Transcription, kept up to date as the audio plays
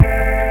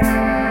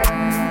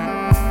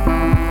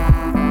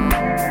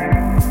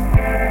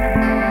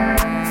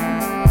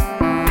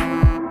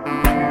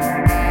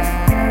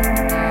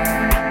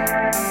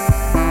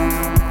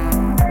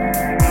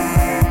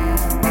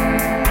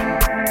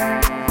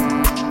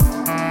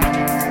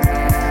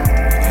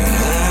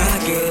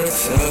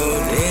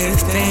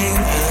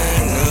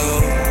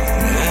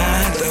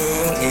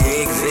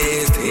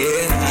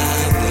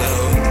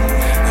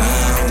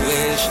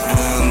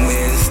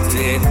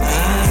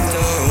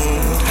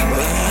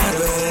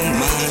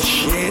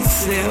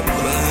sip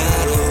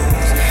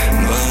bottles,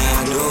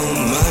 bottle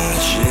my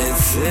shit,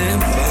 sip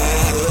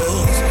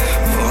bottles.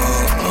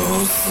 Fall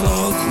oh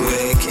so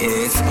quick,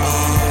 it's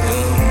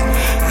autumn.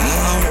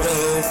 Out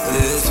of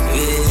this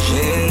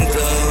vision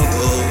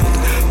doubled.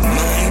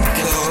 Might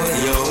call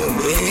your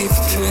bitch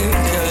to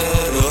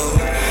cuddle.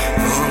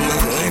 All my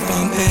life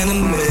I've been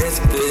a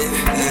misfit,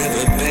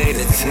 never paid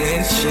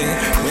attention.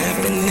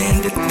 Rapping in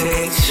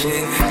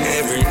detention,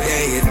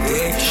 everyday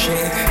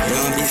addiction.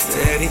 Y'all be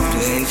steady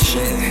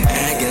flinching,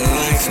 acting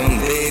like some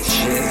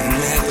bitches.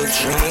 Never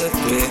try to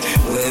fit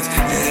with,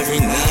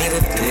 every night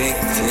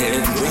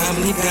addicted.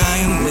 Probably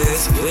die a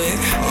misfit,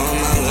 all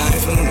my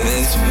life a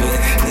misfit.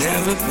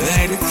 Never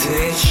paid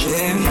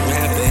attention,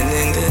 rapping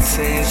in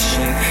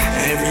detention,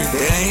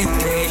 everyday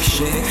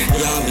addiction.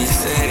 Y'all be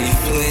steady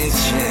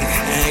flinching,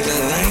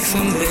 acting like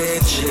some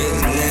bitches.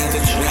 Never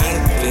try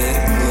to fit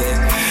with.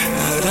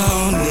 I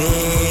don't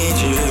need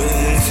you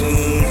to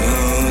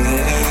know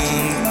that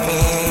I'm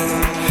fine.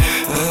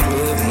 I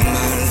put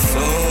my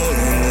soul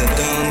in the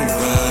dumb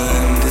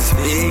rhyme to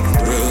speak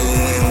through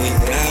when we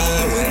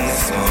die when the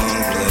song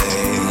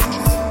plays.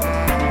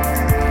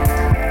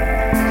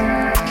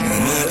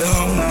 And I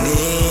don't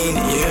need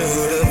you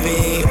to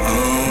be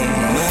on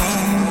my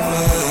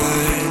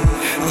mind.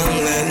 I'm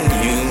letting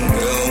you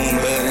go,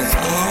 but it's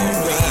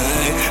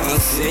alright. I'll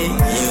see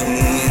you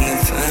when the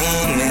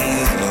time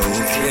is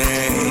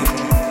okay.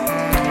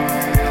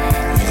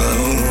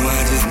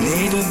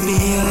 Need to be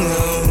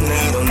alone,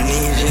 I don't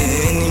need you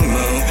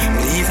anymore.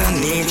 Please, I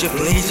need you,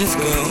 please just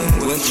go.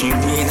 What you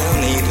need, I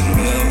need to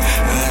know.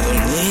 I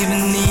don't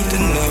even need to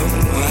know,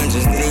 I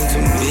just need to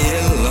be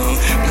alone.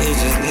 Please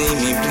just leave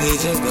me,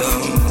 please just go.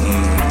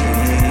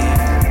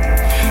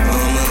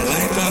 All my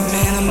life I've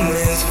been a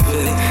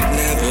misfit,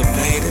 never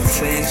paid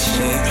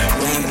attention.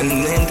 Rapping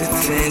in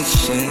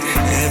detention,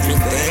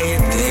 everyday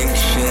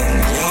addiction.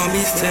 Y'all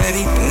be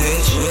steady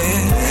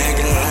flinching,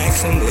 acting like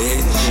some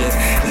bitches.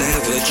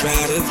 Never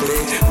try to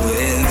fit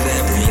with,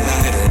 every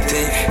night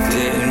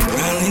addicted.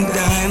 Probably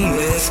die a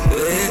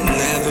misfit,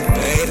 never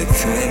paid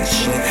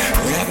attention.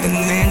 Rapping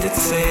in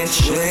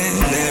detention,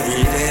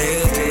 everyday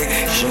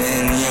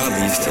addiction. Y'all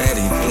be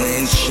steady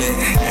flinching,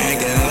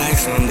 acting like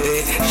some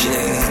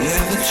bitches.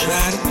 Never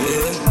try to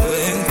fit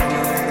with.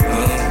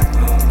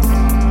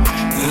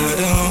 I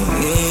don't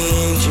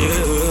need you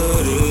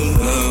to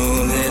know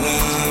that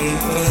I'm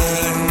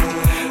fine.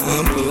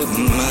 I'm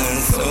putting my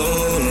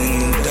soul in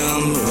the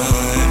dumb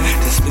rhyme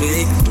to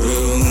speak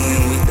through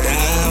when we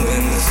die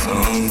when the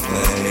song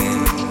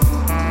plays.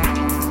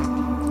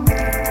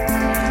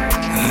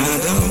 I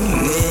don't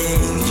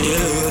need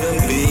you to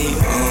be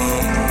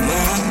on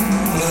my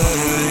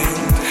mind.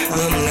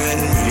 I'm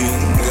letting you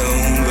go,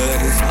 but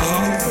it's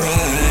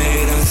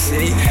alright. I'll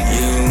see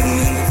you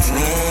when the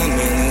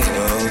timing is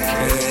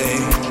okay.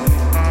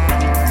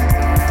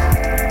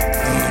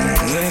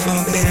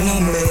 I've been a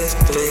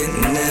misfit,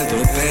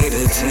 never paid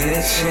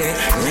attention.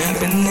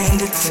 Rapping in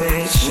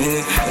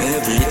detention,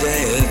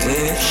 everyday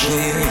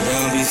addiction.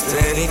 Y'all be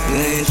steady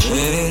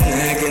flinching,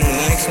 acting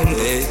like some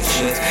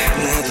bitches.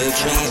 Never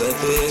try to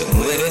fit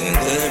with,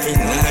 every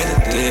night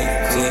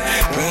addicted.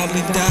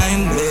 Probably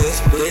dying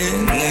misfit,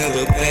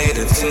 never paid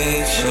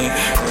attention.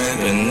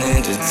 Rapping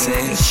in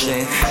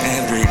detention,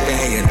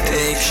 everyday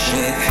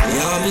addiction.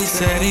 Y'all be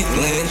steady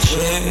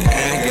flinching,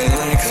 acting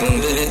like some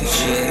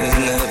bitches.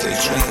 Never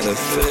try to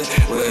fit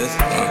with